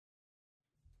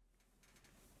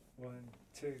One,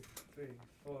 two, three,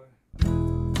 four.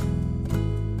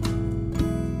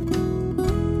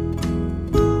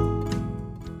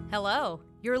 Hello,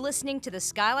 you're listening to the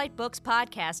Skylight Books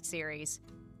podcast series.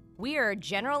 We are a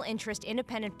general interest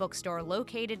independent bookstore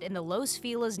located in the Los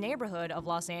Feliz neighborhood of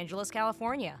Los Angeles,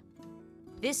 California.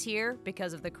 This year,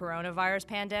 because of the coronavirus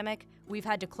pandemic, we've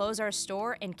had to close our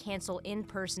store and cancel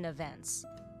in-person events.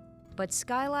 But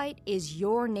Skylight is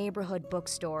your neighborhood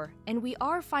bookstore, and we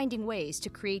are finding ways to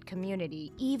create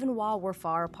community even while we're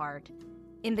far apart.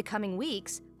 In the coming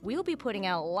weeks, we'll be putting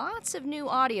out lots of new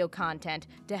audio content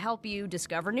to help you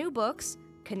discover new books,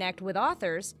 connect with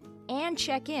authors, and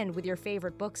check in with your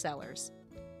favorite booksellers.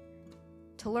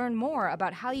 To learn more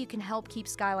about how you can help keep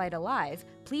Skylight alive,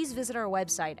 please visit our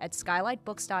website at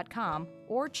skylightbooks.com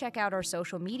or check out our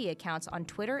social media accounts on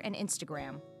Twitter and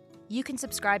Instagram. You can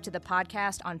subscribe to the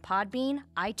podcast on Podbean,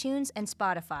 iTunes, and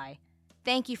Spotify.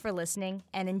 Thank you for listening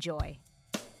and enjoy.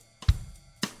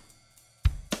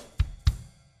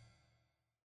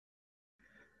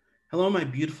 Hello, my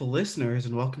beautiful listeners,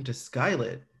 and welcome to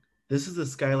Skylit. This is the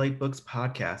Skylight Books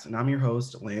podcast, and I'm your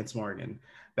host, Lance Morgan,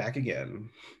 back again.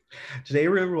 Today,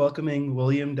 we're welcoming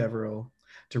William Deverell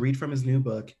to read from his new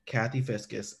book, Kathy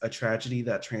Fiscus, A Tragedy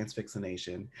That Transfixed the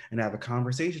Nation, and have a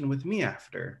conversation with me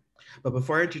after. But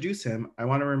before I introduce him, I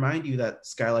want to remind you that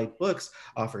Skylight Books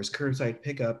offers curbside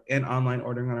pickup and online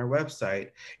ordering on our website,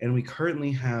 and we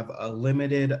currently have a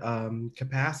limited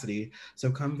capacity,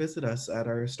 so come visit us at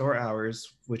our store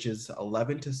hours, which is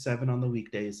 11 to 7 on the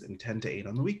weekdays and 10 to 8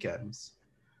 on the weekends.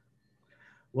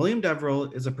 William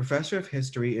Deverell is a professor of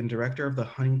history and director of the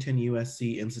Huntington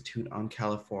USC Institute on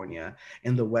California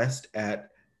and the West at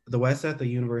the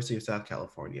University of South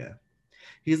California.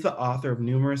 He is the author of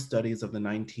numerous studies of the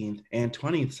 19th and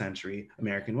 20th century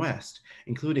American West,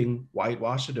 including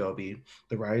Whitewashed Adobe,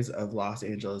 The Rise of Los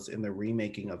Angeles and the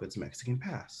Remaking of its Mexican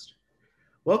Past.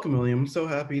 Welcome, William. I'm so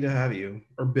happy to have you.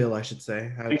 Or Bill, I should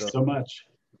say. Thanks so much.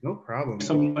 No problem. Thanks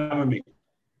so much for having me.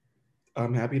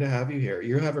 I'm happy to have you here.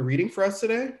 You have a reading for us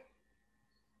today?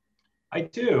 I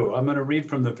do. I'm going to read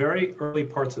from the very early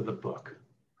parts of the book.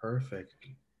 Perfect.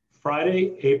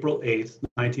 Friday, April 8th,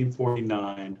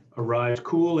 1949, arrived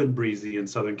cool and breezy in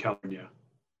Southern California.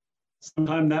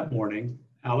 Sometime that morning,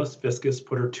 Alice Fiscus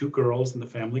put her two girls in the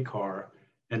family car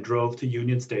and drove to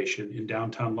Union Station in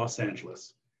downtown Los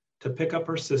Angeles to pick up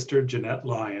her sister, Jeanette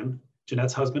Lyon,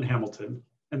 Jeanette's husband, Hamilton,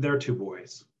 and their two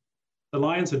boys. The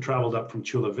Lyons had traveled up from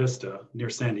Chula Vista,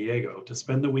 near San Diego, to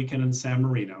spend the weekend in San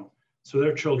Marino so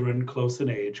their children, close in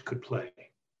age, could play.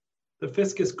 The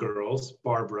Fiscus girls,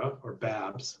 Barbara, or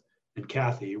Babs, and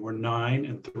Kathy were 9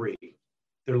 and 3.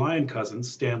 Their Lyon cousins,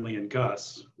 Stanley and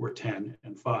Gus, were 10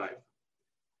 and 5.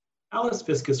 Alice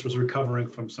Fiscus was recovering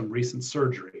from some recent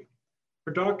surgery.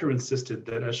 Her doctor insisted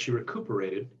that as she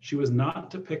recuperated, she was not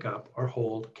to pick up or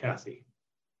hold Kathy.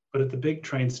 But at the big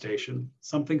train station,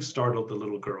 something startled the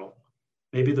little girl.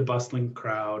 Maybe the bustling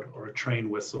crowd, or a train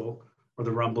whistle, or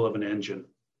the rumble of an engine.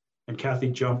 And Kathy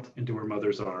jumped into her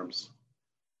mother's arms.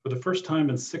 For the first time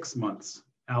in 6 months,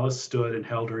 Alice stood and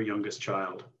held her youngest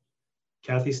child.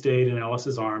 Kathy stayed in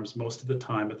Alice's arms most of the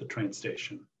time at the train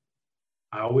station.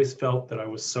 I always felt that I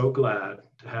was so glad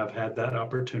to have had that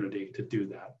opportunity to do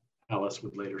that, Alice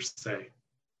would later say.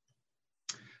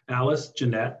 Alice,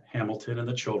 Jeanette, Hamilton, and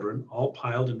the children all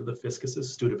piled into the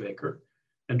Fiscus' Studebaker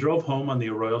and drove home on the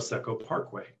Arroyo Seco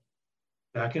Parkway.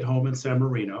 Back at home in San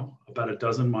Marino, about a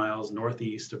dozen miles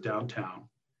northeast of downtown,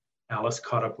 Alice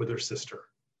caught up with her sister.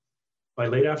 By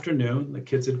late afternoon, the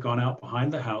kids had gone out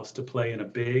behind the house to play in a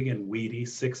big and weedy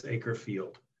 6-acre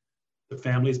field. The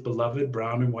family's beloved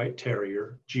brown and white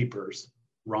terrier, Jeepers,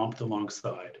 romped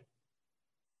alongside.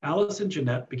 Alice and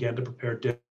Jeanette began to prepare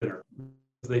dinner.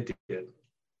 As they did,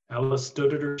 Alice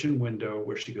stood at her kitchen window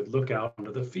where she could look out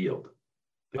onto the field.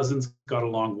 The cousins got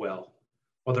along well.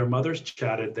 While their mothers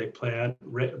chatted, they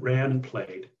ran and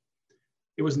played.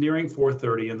 It was nearing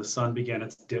 4:30 and the sun began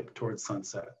its dip towards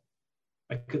sunset.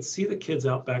 I could see the kids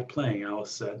out back playing,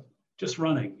 Alice said, just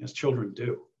running, as children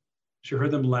do. She heard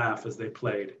them laugh as they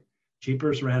played.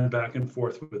 Jeepers ran back and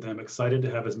forth with them, excited to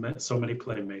have so many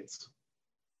playmates.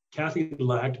 Kathy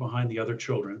lagged behind the other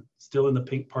children, still in the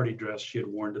pink party dress she had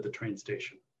worn to the train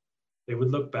station. They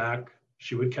would look back,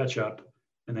 she would catch up,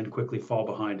 and then quickly fall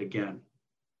behind again.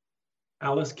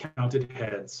 Alice counted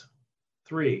heads.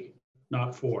 3,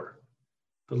 not 4.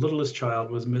 The littlest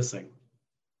child was missing.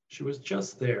 She was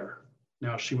just there.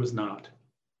 Now she was not.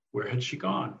 Where had she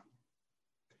gone?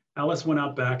 Alice went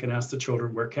out back and asked the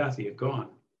children where Kathy had gone.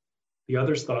 The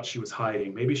others thought she was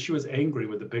hiding. Maybe she was angry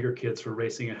with the bigger kids for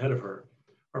racing ahead of her,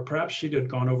 or perhaps she had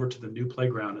gone over to the new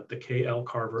playground at the K.L.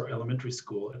 Carver Elementary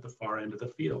School at the far end of the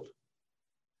field.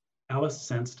 Alice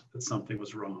sensed that something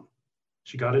was wrong.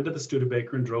 She got into the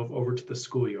Studebaker and drove over to the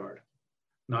schoolyard.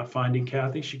 Not finding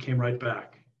Kathy, she came right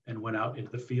back and went out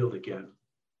into the field again.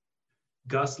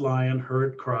 Gus Lyon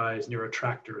heard cries near a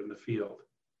tractor in the field.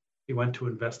 He went to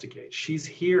investigate. "She's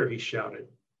here," he shouted.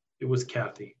 It was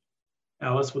Kathy.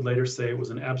 Alice would later say it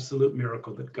was an absolute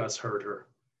miracle that Gus heard her.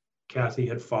 Kathy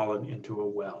had fallen into a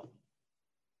well.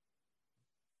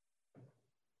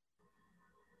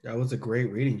 That was a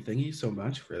great reading. Thank you so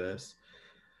much for this.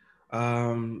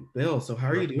 Bill, so how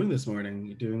are you doing this morning?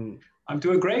 You doing? I'm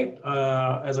doing great.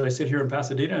 As I sit here in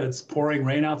Pasadena, it's pouring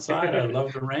rain outside. I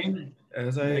love the rain.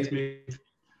 It makes me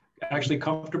actually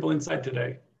comfortable inside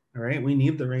today. All right, we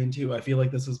need the rain too. I feel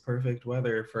like this is perfect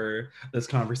weather for this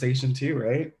conversation too,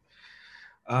 right?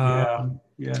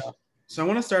 Yeah. So I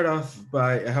want to start off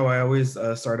by how I always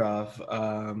start off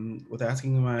with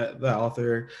asking the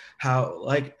author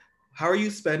how are you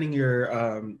spending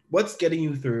your what's getting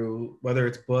you through, whether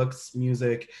it's books,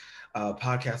 music,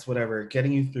 podcasts, whatever,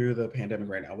 getting you through the pandemic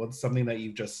right now? What's something that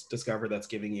you've just discovered that's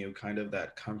giving you kind of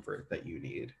that comfort that you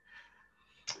need?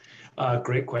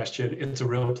 Great question. It's a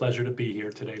real pleasure to be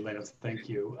here today, Lance. Thank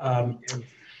you.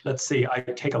 Let's see, I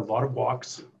take a lot of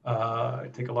walks. I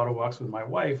take a lot of walks with my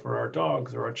wife or our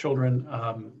dogs or our children.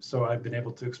 So I've been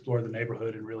able to explore the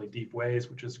neighborhood in really deep ways,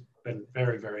 which has been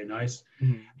very, very nice.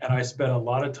 Mm-hmm. And I spent a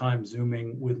lot of time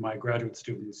Zooming with my graduate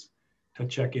students to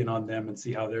check in on them and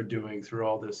see how they're doing through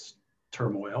all this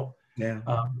turmoil. Yeah.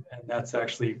 And that's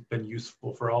actually been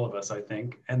useful for all of us, I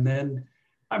think. And then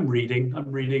I'm reading,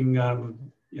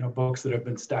 books that have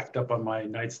been stacked up on my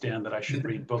nightstand that I should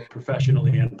read both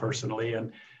professionally and personally.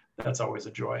 And that's always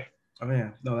a joy. Oh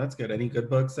yeah, no, that's good. Any good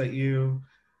books that you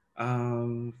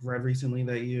read recently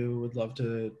that you would love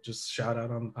to just shout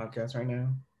out on the podcast right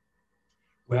now?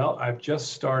 Well, I've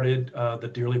just started The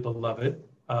Dearly Beloved,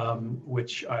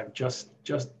 which I'm just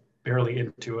barely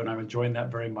into, and I'm enjoying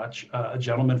that very much. A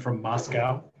Gentleman from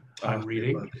Moscow, I'm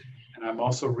reading. And I'm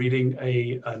also reading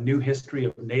a new history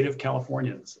of Native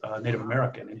Californians, Native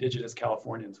American, Indigenous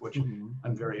Californians, which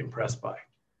I'm very impressed by.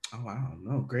 Oh, wow.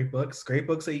 No, great books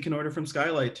that you can order from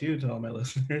Skylight too, to all my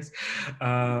listeners.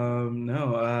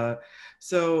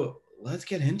 So let's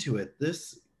get into it.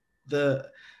 This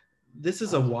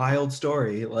is a wild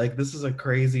story. Like, this is a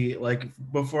crazy, like,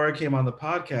 before I came on the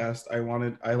podcast,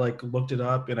 I looked it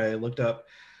up, and I looked up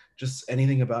just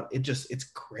anything about it. It's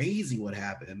crazy what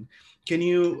happened. Can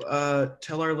you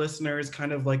tell our listeners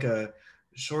kind of like a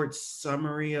short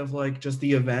summary of like just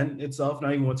the event itself,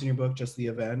 not even what's in your book, just the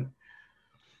event?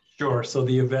 Sure. So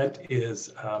the event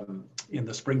is in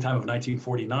the springtime of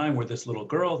 1949, where this little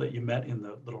girl that you met in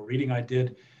the little reading I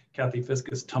did, Kathy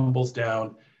Fiscus, tumbles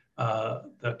down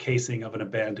the casing of an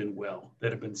abandoned well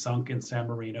that had been sunk in San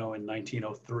Marino in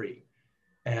 1903.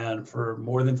 And for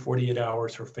more than 48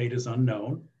 hours, her fate is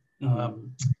unknown. Mm-hmm.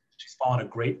 She's fallen a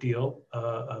great deal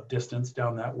of distance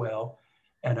down that well,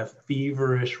 and a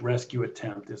feverish rescue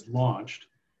attempt is launched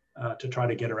to try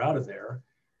to get her out of there.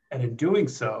 And in doing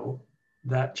so,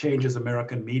 that changes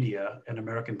American media and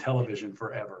American television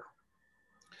forever.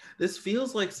 This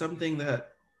feels like something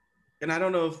that, and I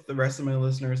don't know if the rest of my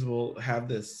listeners will have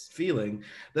this feeling,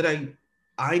 that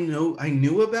I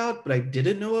knew about, but I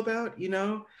didn't know about, you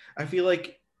know? I feel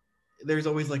like there's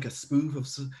always like a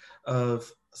spoof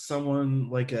of someone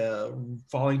like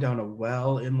falling down a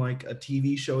well in like a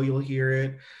TV show, you'll hear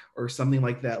it, or something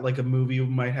like that. Like a movie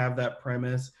might have that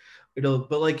premise.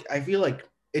 But like, I feel like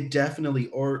it definitely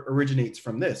originates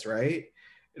from this, right?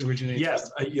 It originates. Yes,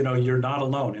 you're not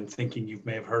alone in thinking you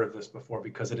may have heard of this before,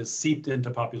 because it has seeped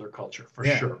into popular culture for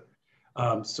sure.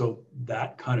 So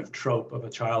that kind of trope of a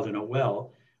child in a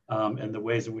well, and the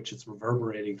ways in which it's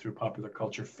reverberating through popular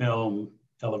culture, film,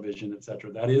 television, et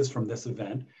cetera, that is from this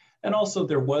event. And also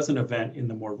there was an event in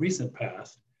the more recent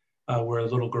past where a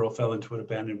little girl fell into an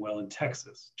abandoned well in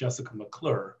Texas, Jessica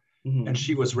McClure, and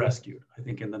she was rescued, I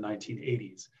think, in the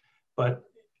 1980s. But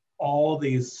all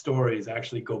these stories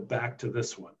actually go back to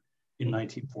this one in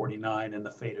 1949 and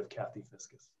the fate of Kathy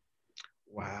Fiscus.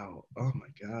 Wow. Oh my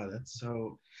God. That's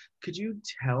so, could you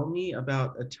tell me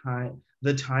about the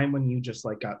time when you just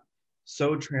like got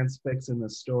so transfixed in the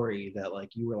story that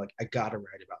like, you were like, I gotta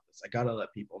write about this. I gotta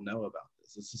let people know about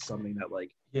this. This is something that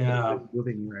like, is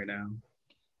moving me right now.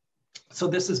 So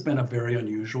this has been a very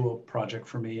unusual project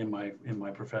for me in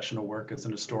my professional work as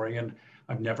an historian.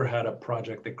 I've never had a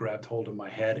project that grabbed hold of my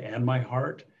head and my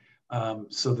heart.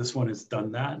 So this one has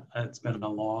done that. It's been a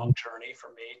long journey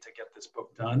for me to get this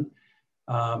book done.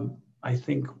 I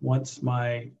think once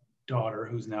my daughter,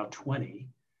 who's now 20,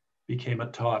 became a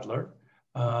toddler,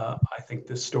 I think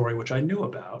this story, which I knew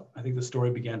about, I think the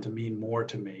story began to mean more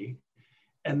to me.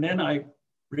 And then I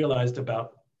realized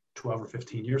about 12 or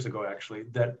 15 years ago, actually,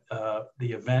 that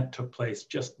the event took place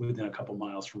just within a couple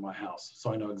miles from my house.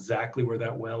 So I know exactly where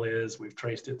that well is. We've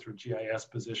traced it through GIS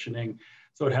positioning.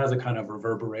 So it has a kind of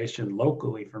reverberation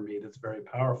locally for me that's very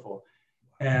powerful.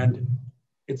 And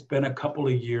it's been a couple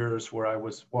of years where I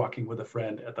was walking with a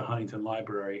friend at the Huntington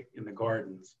Library in the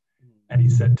gardens. And he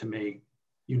said to me,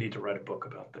 you need to write a book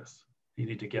about this. You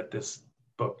need to get this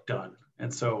book done.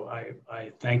 And so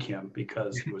I thank him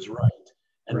because he was right.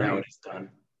 And now it is done.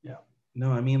 Yeah.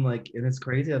 No, I mean, like, and it's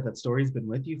crazy that story's been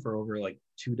with you for over like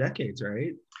 2 decades,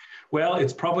 right? Well,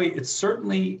 it's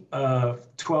certainly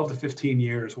 12 to 15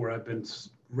 years where I've been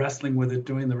wrestling with it,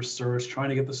 doing the research, trying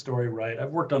to get the story right.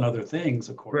 I've worked on other things,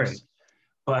 of course,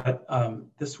 but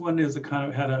this one is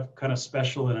had a kind of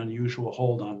special and unusual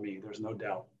hold on me. There's no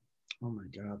doubt. Oh my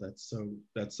God, that's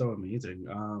so amazing.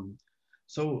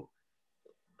 So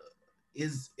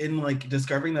is in like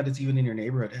discovering that it's even in your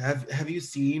neighborhood, have you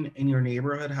seen in your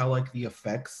neighborhood how like the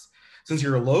effects, since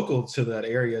you're local to that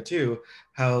area too,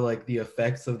 how like the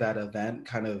effects of that event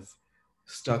kind of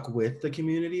stuck with the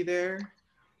community there?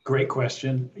 Great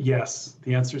question. Yes,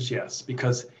 the answer is yes,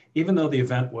 because even though the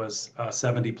event was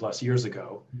 70 plus years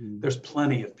ago, there's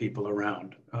plenty of people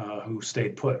around who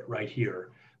stayed put right here.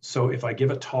 So if I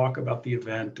give a talk about the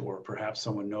event, or perhaps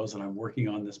someone knows that I'm working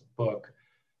on this book,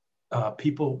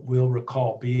 people will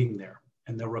recall being there,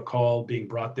 and they'll recall being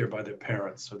brought there by their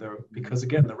parents. So because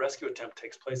again, the rescue attempt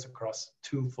takes place across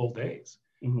 2 full days.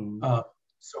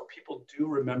 So people do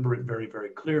remember it very, very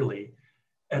clearly.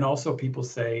 And also people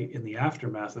say in the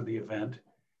aftermath of the event,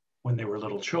 when they were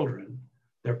little children,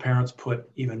 their parents put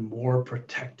even more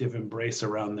protective embrace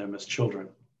around them as children,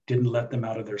 didn't let them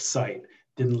out of their sight,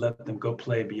 didn't let them go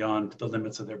play beyond the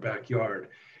limits of their backyard,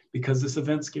 because this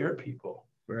event scared people.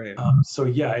 Right. So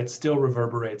yeah, it still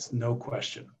reverberates, no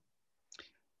question.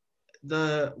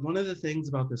 One of the things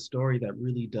about this story that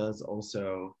really does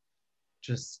also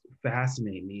just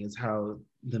fascinate me is how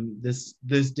this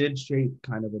did shape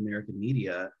kind of American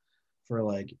media for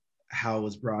like how it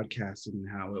was broadcasted and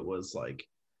how it was like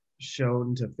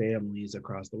shown to families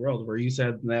across the world, where you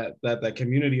said that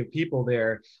community of people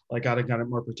there like got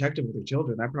more protective of their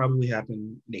children. That probably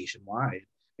happened nationwide,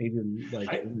 maybe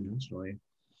like internationally.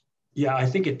 Yeah, I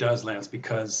think it does, Lance,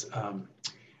 because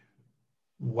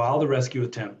while the rescue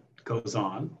attempt goes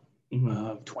on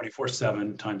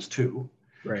 24/7 times 2,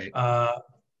 right,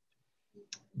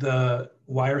 the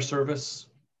wire service,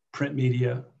 print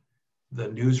media, the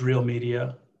newsreel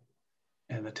media,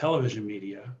 and the television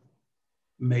media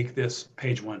make this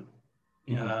page 1.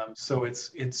 So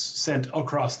it's sent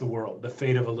across the world. The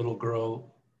fate of a little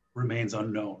girl remains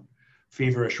unknown.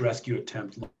 Feverish rescue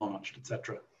attempt launched,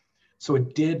 etc. So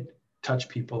it did touch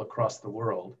people across the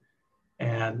world,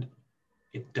 and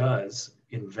it does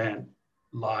invent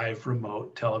live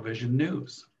remote television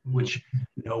news, which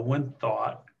no one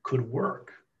thought could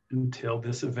work until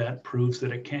this event proves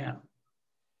that it can.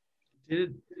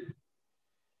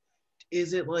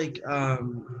 Is it like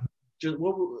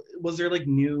what was there like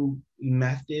new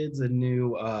methods and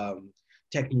new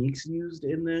techniques used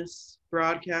in this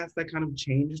broadcast that kind of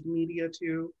changed media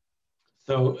too?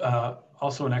 So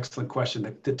also an excellent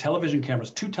question. The television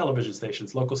cameras, 2 television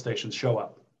stations, local stations, show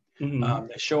up.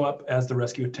 They show up as the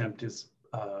rescue attempt is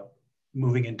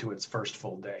moving into its first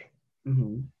full day.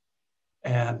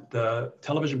 And the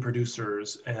television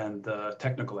producers and the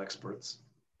technical experts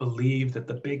believe that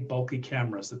the big bulky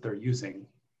cameras that they're using,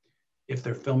 if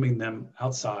they're filming them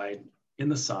outside in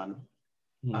the sun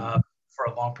for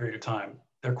a long period of time,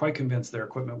 they're quite convinced their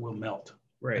equipment will melt.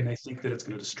 Right. And they think that it's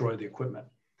going to destroy the equipment.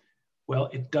 Well,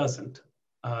 it doesn't.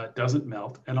 It doesn't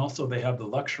melt. And also they have the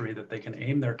luxury that they can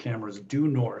aim their cameras due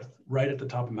north right at the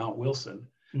top of Mount Wilson,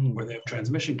 where they have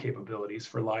transmission capabilities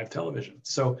for live television.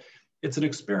 So it's an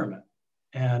experiment.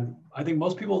 And I think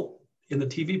most people in the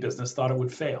TV business thought it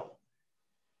would fail,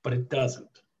 but it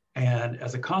doesn't. And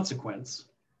as a consequence,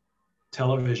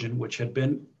 television, which had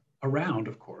been around,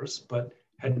 of course, but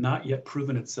had not yet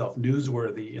proven itself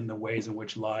newsworthy in the ways in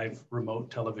which live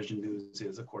remote television news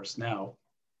is, of course, now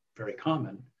very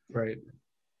common. Right.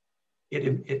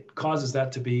 It causes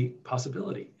that to be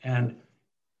possibility. And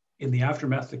in the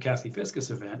aftermath of the Kathy Fiscus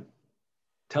event,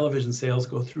 television sales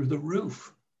go through the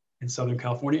roof in Southern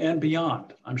California and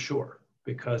beyond, I'm sure,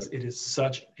 because it is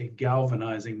such a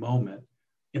galvanizing moment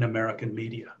in American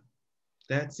media.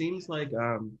 That seems like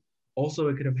also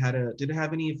it could have did it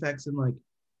have any effects in like,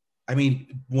 I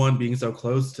mean, one being so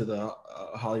close to the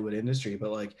Hollywood industry,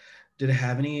 but like, did it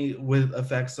have any with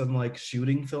effects on like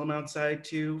shooting film outside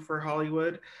too for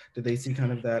Hollywood? Did they see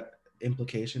kind of that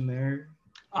implication there?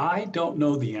 I don't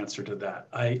know the answer to that.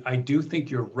 I do think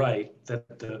you're right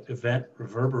that the event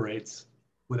reverberates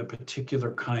with a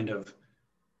particular kind of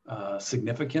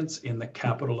significance in the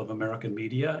capital of American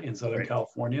media in Southern Right.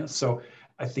 California. So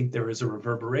I think there is a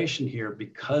reverberation here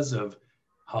because of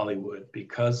Hollywood,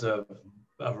 because of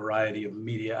a variety of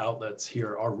media outlets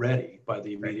here already by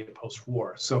the immediate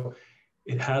post-war. So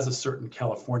it has a certain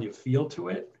California feel to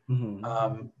it. And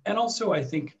also, I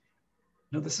think,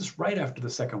 this is right after the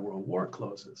Second World War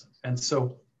closes. And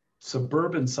so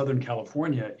suburban Southern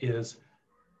California is,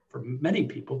 for many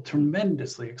people,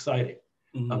 tremendously exciting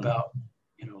about,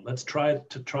 let's try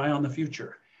on the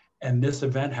future. And this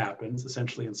event happens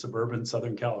essentially in suburban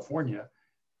Southern California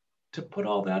to put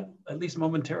all that, at least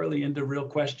momentarily, into real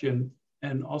question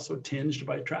and also tinged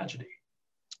by tragedy.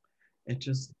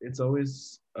 It's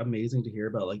always amazing to hear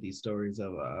about like these stories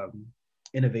of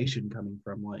innovation coming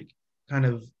from like kind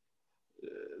of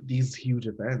these huge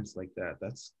events like that.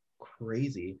 That's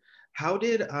crazy. How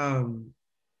did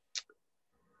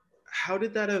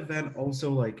that event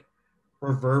also like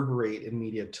reverberate in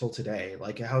media till today?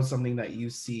 Like how's something that you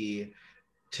see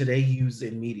today used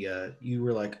in media, you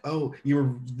were like, oh, you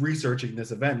were researching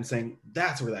this event and saying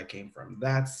that's where that came from.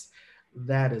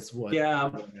 That is what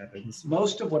happens.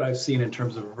 Most of what I've seen in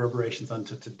terms of reverberations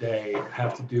unto today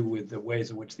have to do with the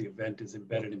ways in which the event is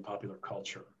embedded in popular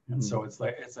culture. And so it's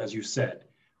as you said,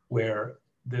 where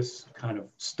this kind of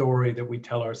story that we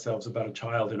tell ourselves about a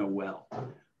child in a well,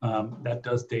 that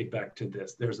does date back to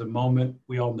this. There's a moment,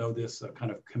 we all know this, a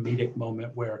kind of comedic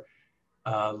moment where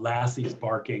Lassie's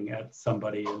barking at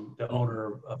somebody and the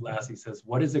owner of Lassie says,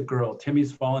 "What is it, girl?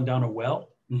 Timmy's fallen down a well?"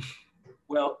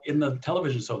 Well, in the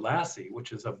television show Lassie,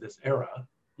 which is of this era,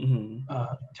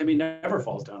 Timmy never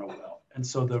falls down a well. And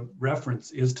so the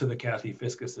reference is to the Kathy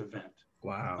Fiscus event.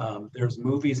 Wow. There's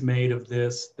movies made of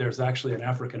this. There's actually an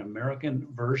African-American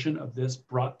version of this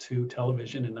brought to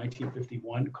television in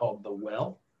 1951 called The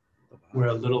Well, where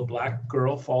a little Black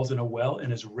girl falls in a well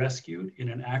and is rescued in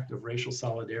an act of racial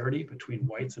solidarity between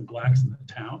whites and Blacks in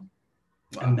the town.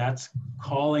 Wow. And that's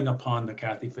calling upon the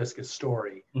Kathy Fiscus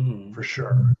story for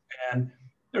sure. And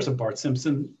there's a Bart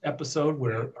Simpson episode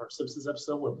or Simpsons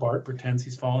episode where Bart pretends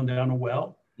he's fallen down a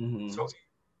well. So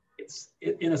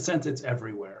in a sense, it's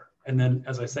everywhere. And then,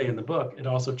 as I say in the book, it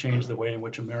also changed the way in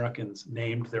which Americans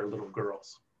named their little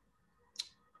girls.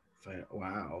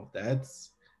 Wow,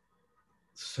 that's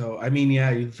so. I mean,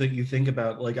 yeah, you think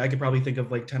about like I could probably think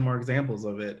of like 10 more examples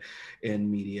of it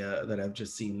in media that I've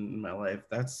just seen in my life.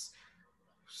 That's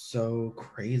so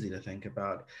crazy to think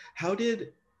about. How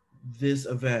did this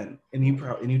event, and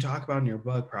you talk about in your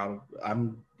book, how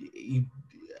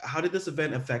did this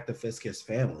event affect the Fiscus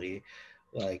family?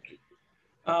 Like,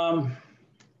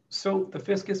 so the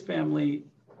Fiscus family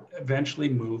eventually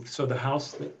moved. So the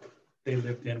house that they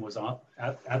lived in was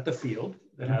at the field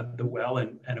that had the well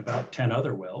and about 10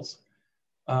 other wells.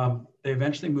 They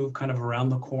eventually moved kind of around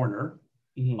the corner,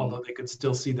 although they could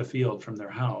still see the field from their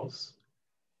house.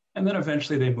 And then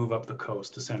eventually they move up the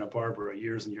coast to Santa Barbara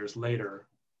years and years later.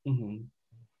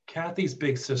 Kathy's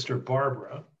big sister,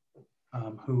 Barbara,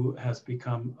 who has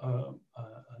become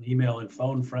an email and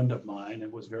phone friend of mine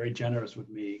and was very generous with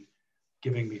me,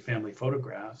 giving me family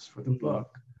photographs for the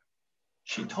book.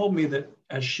 She told me that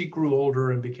as she grew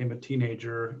older and became a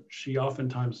teenager, she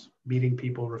oftentimes, meeting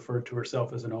people, referred to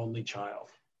herself as an only child.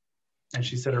 And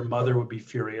she said her mother would be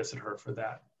furious at her for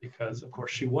that because, of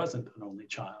course, she wasn't an only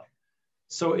child.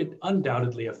 So it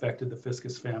undoubtedly affected the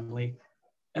Fiscus family.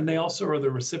 And they also are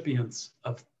the recipients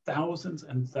of thousands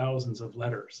and thousands of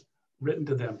letters written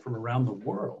to them from around the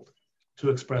world to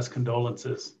express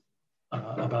condolences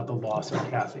about the loss of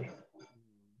Kathy.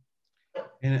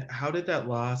 And how did that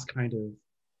loss kind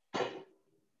of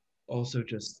also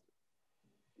just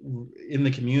in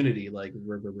the community, like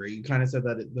reverberate? You kind of said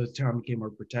that the town became more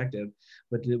protective,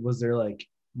 but was there like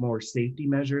more safety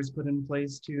measures put in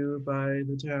place too by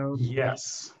the town?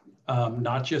 Yes,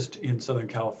 not just in Southern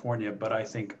California, but I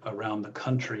think around the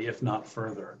country, if not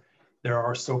further. There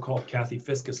are so-called Kathy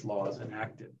Fiscus laws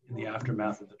enacted in the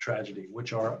aftermath of the tragedy,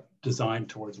 which are designed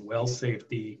towards well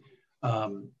safety,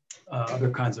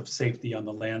 other kinds of safety on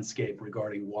the landscape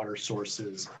regarding water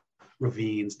sources,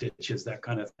 ravines, ditches, that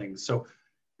kind of thing. So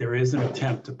there is an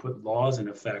attempt to put laws in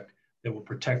effect that will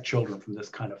protect children from this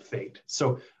kind of fate.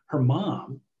 So her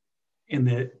mom, in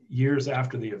the years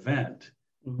after the event,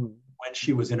 when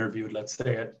she was interviewed, let's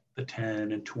say at the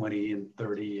 10 and 20 and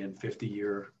 30 and 50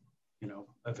 year,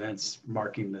 events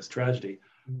marking this tragedy,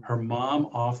 her mom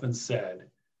often said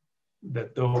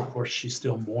that though, of course, she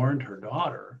still mourned her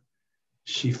daughter,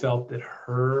 she felt that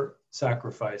her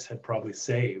sacrifice had probably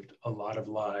saved a lot of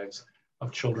lives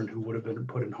of children who would have been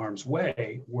put in harm's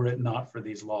way were it not for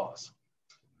these laws.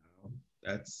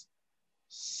 That's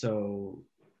so,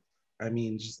 I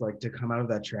mean, just like to come out of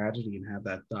that tragedy and have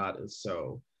that thought is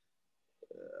so,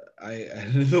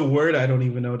 the word, I don't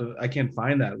even know, I can't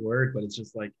find that word, but it's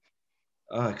just like,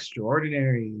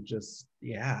 extraordinary. Just,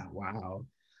 yeah, wow.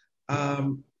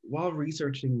 While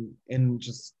researching and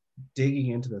just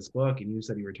digging into this book, and you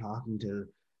said you were talking to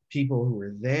people who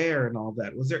were there and all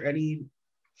that, was there any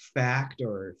fact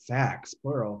or facts,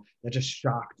 plural, that just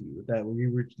shocked you, that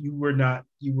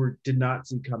you did not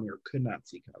see coming or could not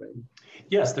see coming?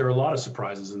 Yes, there are a lot of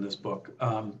surprises in this book.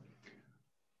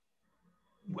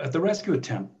 At the rescue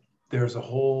attempt, there's a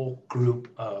whole group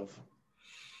of,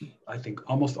 I think,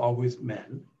 almost always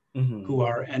men who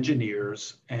are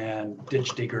engineers and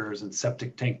ditch diggers and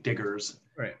septic tank diggers.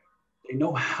 Right. They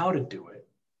know how to do it,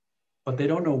 but they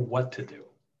don't know what to do.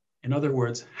 In other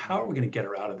words, how are we going to get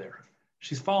her out of there?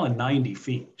 She's fallen 90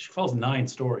 feet. She falls 9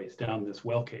 stories down this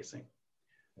well casing.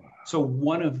 Wow. So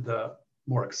one of the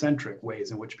more eccentric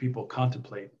ways in which people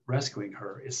contemplate rescuing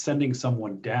her is sending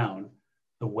someone down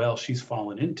the well she's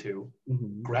fallen into,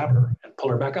 grab her and pull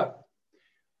her back up.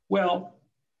 Well,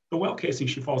 the well casing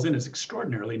she falls in is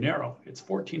extraordinarily narrow. It's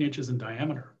 14 inches in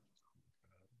diameter.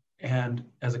 And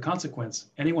as a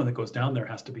consequence, anyone that goes down there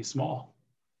has to be small.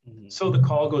 So the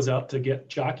call goes out to get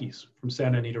jockeys from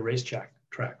Santa Anita racetrack.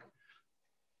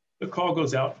 The call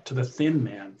goes out to the thin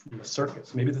man from the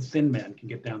circus. Maybe the thin man can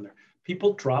get down there.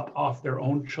 People drop off their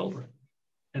own children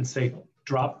and say,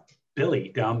 drop Billy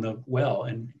down the well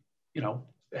and,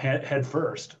 head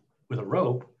first with a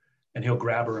rope, and he'll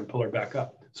grab her and pull her back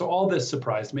up. So all this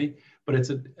surprised me, but it's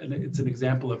an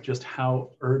example of just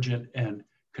how urgent and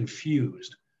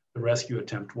confused the rescue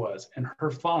attempt was. And her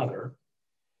father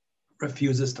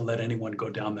refuses to let anyone go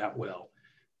down that well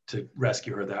to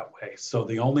rescue her that way. So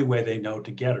the only way they know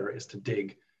to get her is to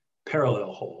dig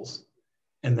parallel holes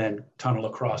and then tunnel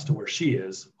across to where she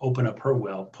is, open up her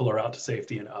well, pull her out to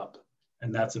safety and up.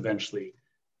 And that's eventually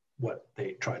what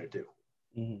they try to do.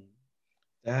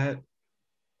 That,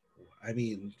 I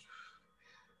mean,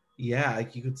 yeah,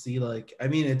 you could see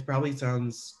it probably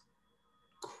sounds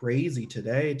crazy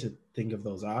today to think of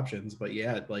those options, but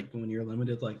yeah, like when you're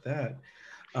limited like that.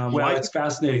 It's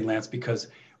fascinating, Lance, because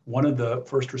one of the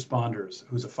first responders,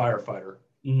 who's a firefighter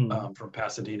from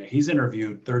Pasadena, he's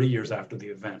interviewed 30 years after the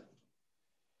event,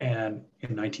 and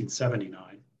in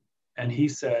 1979, and he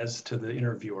says to the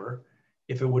interviewer,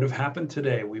 if it would have happened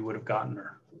today, we would have gotten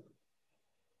her.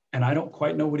 And I don't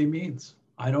quite know what he means.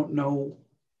 I don't know.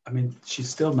 I mean, she's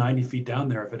still 90 feet down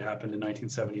there if it happened in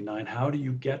 1979. How do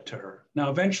you get to her? Now,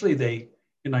 eventually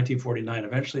in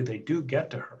 1949, they do get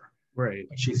to her. Right.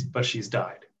 But she's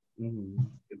died.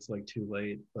 It's like too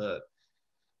late. But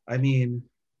I mean,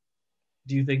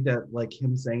 do you think that like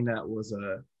him saying that was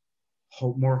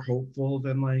more hopeful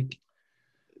than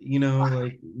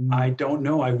I don't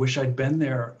know. I wish I'd been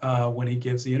there when he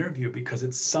gives the interview, because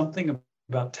it's something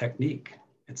about technique.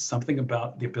 It's something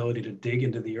about the ability to dig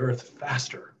into the earth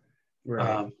faster.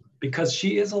 Right. Because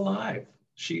she is alive.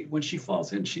 When she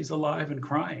falls in, she's alive and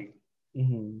crying.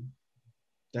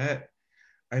 That,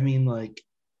 I mean,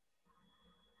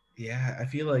 yeah, I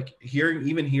feel like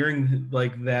hearing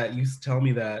like that, you tell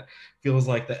me that, feels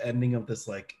like the ending of this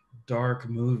like dark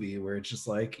movie where it's just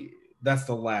like, that's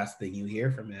the last thing you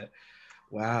hear from it.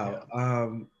 Wow.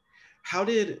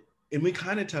 Yeah. And we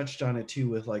kind of touched on it too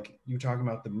with like, you talking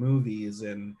about the movies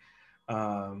and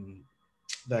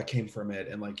that came from it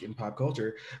and like in pop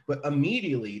culture, but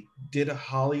immediately did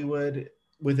Hollywood,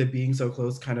 with it being so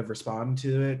close, kind of respond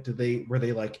to it? Were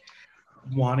they like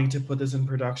wanting to put this in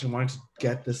production, wanting to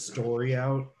get this story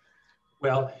out?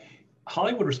 Well,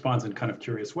 Hollywood responds in kind of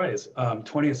curious ways.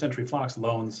 20th Century Fox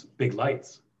loans big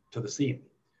lights to the scene.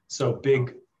 So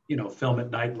big, film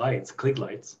at night lights, Klieg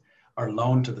lights, are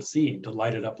loaned to the scene to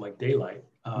light it up like daylight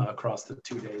across the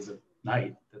 2 days of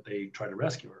night that they try to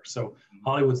rescue her. So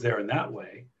Hollywood's there in that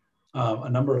way. A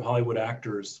number of Hollywood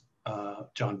actors,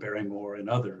 John Barrymore and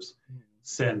others,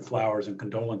 send flowers and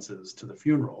condolences to the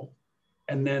funeral.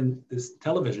 And then this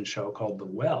television show called The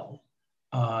Well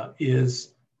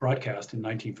is broadcast in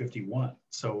 1951.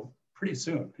 So pretty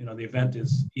soon, the event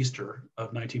is Easter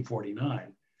of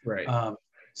 1949. Right.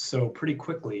 So pretty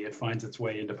quickly it finds its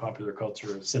way into popular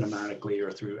culture cinematically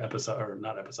or through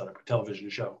television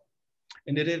show.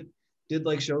 And did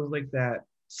like shows like that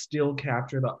still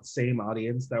capture the same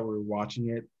audience that were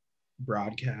watching it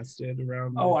broadcasted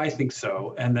around? Oh, I think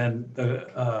so. And then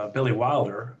the Billy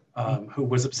Wilder, who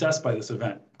was obsessed by this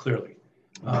event, clearly.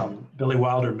 Billy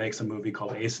Wilder makes a movie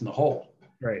called Ace in the Hole,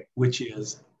 right, which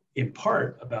is in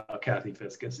part about Kathy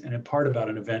Fiscus and in part about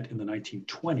an event in the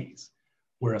 1920s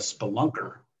where a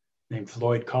spelunker named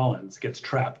Floyd Collins gets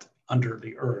trapped under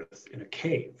the earth in a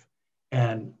cave.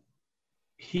 And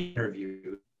he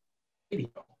interviewed radio,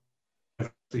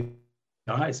 and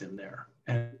dies in there.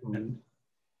 And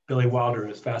Billy Wilder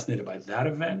is fascinated by that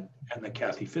event and the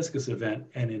Kathy Fiscus event,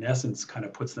 and in essence kind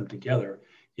of puts them together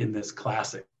in this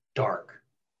classic dark.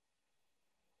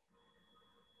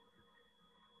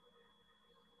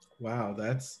 Wow,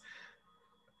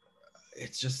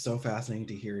 it's just so fascinating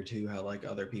to hear too how like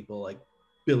other people like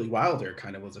Billy Wilder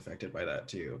kind of was affected by that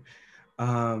too.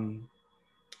 And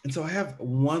so I have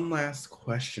one last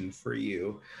question for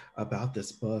you about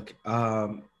this book.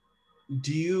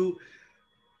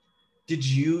 Did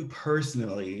you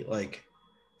personally like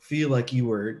feel like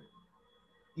you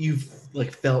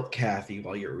like felt Kathy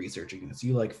while you were researching this?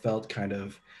 You like felt kind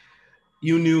of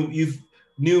you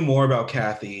knew more about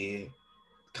Kathy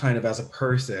kind of as a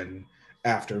person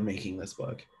after making this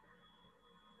book?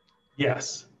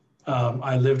 Yes,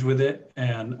 I lived with it,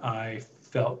 and I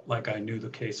felt like I knew the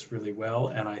case really well,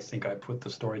 and I think I put the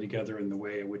story together in the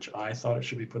way in which I thought it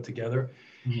should be put together.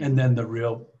 Mm-hmm. And then the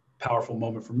real powerful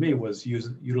moment for me was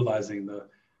utilizing the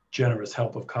generous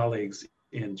help of colleagues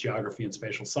in geography and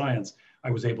spatial science.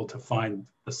 I was able to find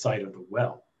the site of the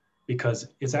well, because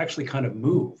it's actually kind of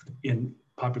moved in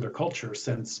popular culture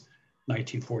since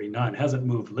 1949. It hasn't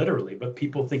moved literally, but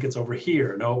people think it's over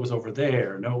here. No, it was over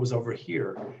there. No, it was over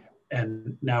here.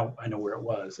 And now I know where it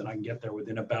was, and I can get there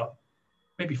within about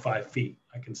maybe 5 feet.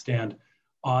 I can stand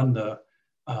on the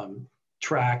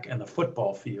track and the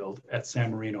football field at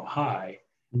San Marino High,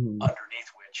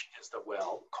 underneath which is the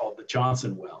well called the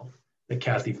Johnson Well that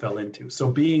Kathy fell into.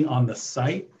 So being on the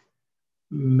site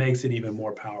makes it even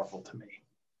more powerful to me.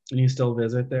 And you still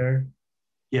visit there?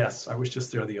 Yes, I was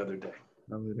just there the other day.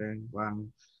 Wow.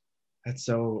 That's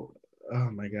so,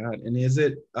 oh my God. And is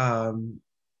it, I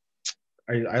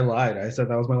lied. I said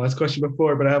that was my last question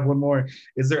before, but I have one more.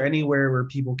 Is there anywhere where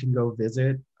people can go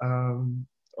visit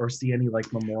or see any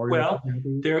like memorial? Well,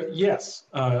 yes,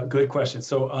 good question.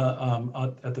 So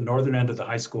at the northern end of the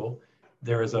high school,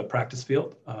 there is a practice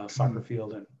field, soccer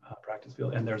field and practice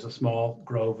field, and there's a small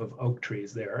grove of oak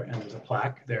trees there, and there's a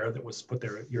plaque there that was put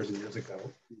there years and years ago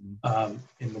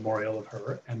in memorial of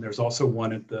her. And there's also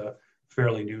one at the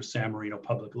fairly new San Marino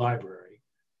Public Library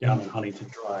down on Huntington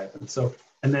Drive.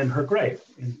 And then her grave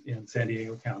in San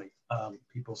Diego County,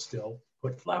 people still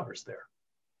put flowers there.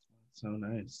 So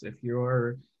nice. If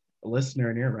you're a listener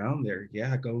and you're around there,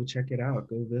 yeah, go check it out.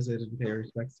 Go visit and pay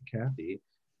respects to Kathy.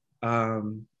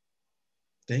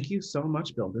 Thank you so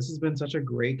much, Bill. This has been such a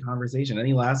great conversation.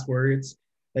 Any last words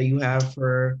that you have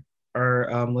for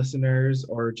our listeners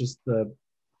or just the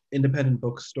independent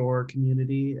bookstore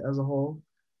community as a whole?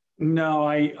 No,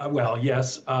 well,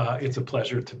 yes, it's a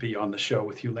pleasure to be on the show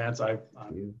with you, Lance. I'm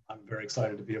very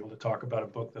excited to be able to talk about a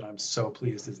book that I'm so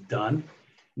pleased is done.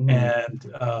 And,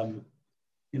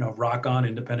 rock on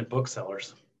independent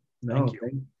booksellers. Thank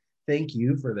you. Thank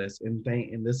you for this. And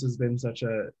this has been such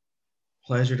a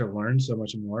pleasure to learn so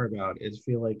much more about. I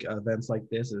feel like events like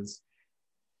this is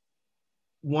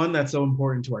one that's so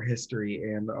important to our history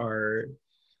and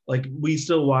like we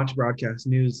still watch broadcast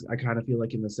news. I kind of feel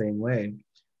like in the same way,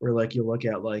 where like you look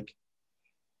at like,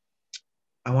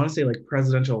 I want to say like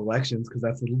presidential elections, because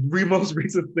that's the most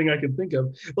recent thing I can think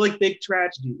of, but like big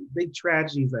tragedies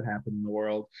that happen in the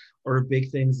world or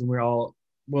big things, and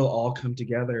we'll all come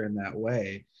together in that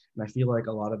way. And I feel like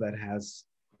a lot of that has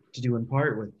to do in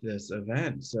part with this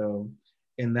event. So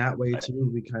in that way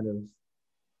too, we kind of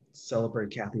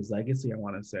celebrate Kathy's legacy, I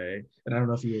want to say. And I don't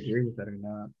know if you agree with that or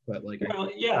not, but like,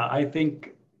 yeah, I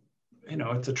think,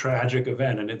 it's a tragic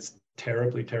event and it's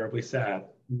terribly, terribly sad,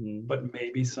 but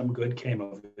maybe some good came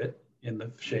of it in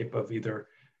the shape of either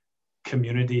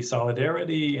community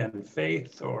solidarity and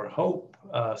faith or hope,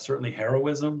 certainly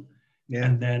heroism,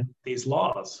 and then these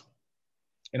laws.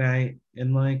 And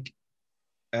like,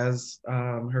 as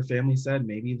her family said,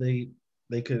 maybe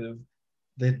they could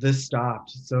have, this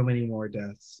stopped so many more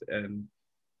deaths, and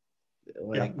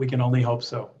like we can only hope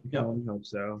so. Only hope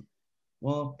so.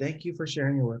 Well, thank you for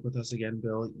sharing your work with us again,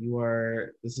 Bill.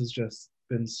 This has just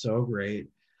been so great.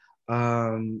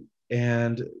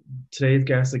 And today's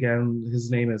guest again,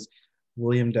 his name is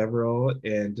William Deverell,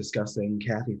 and discussing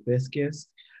Kathy Fiscus.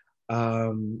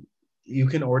 You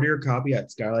can order your copy at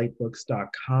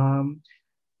skylightbooks.com.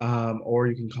 Or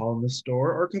you can call in the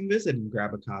store or come visit and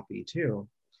grab a copy too.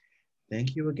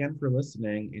 Thank you again for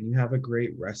listening, and you have a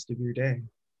great rest of your day.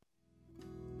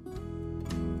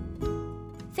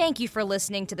 Thank you for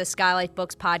listening to the Skylight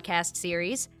Books podcast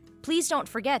series. Please don't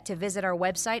forget to visit our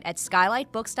website at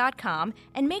skylightbooks.com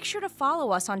and make sure to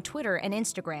follow us on Twitter and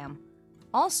Instagram.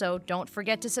 Also, don't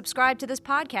forget to subscribe to this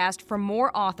podcast for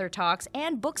more author talks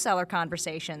and bookseller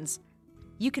conversations.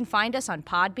 You can find us on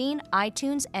Podbean,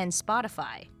 iTunes, and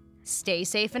Spotify. Stay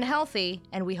safe and healthy,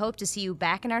 and we hope to see you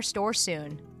back in our store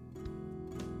soon.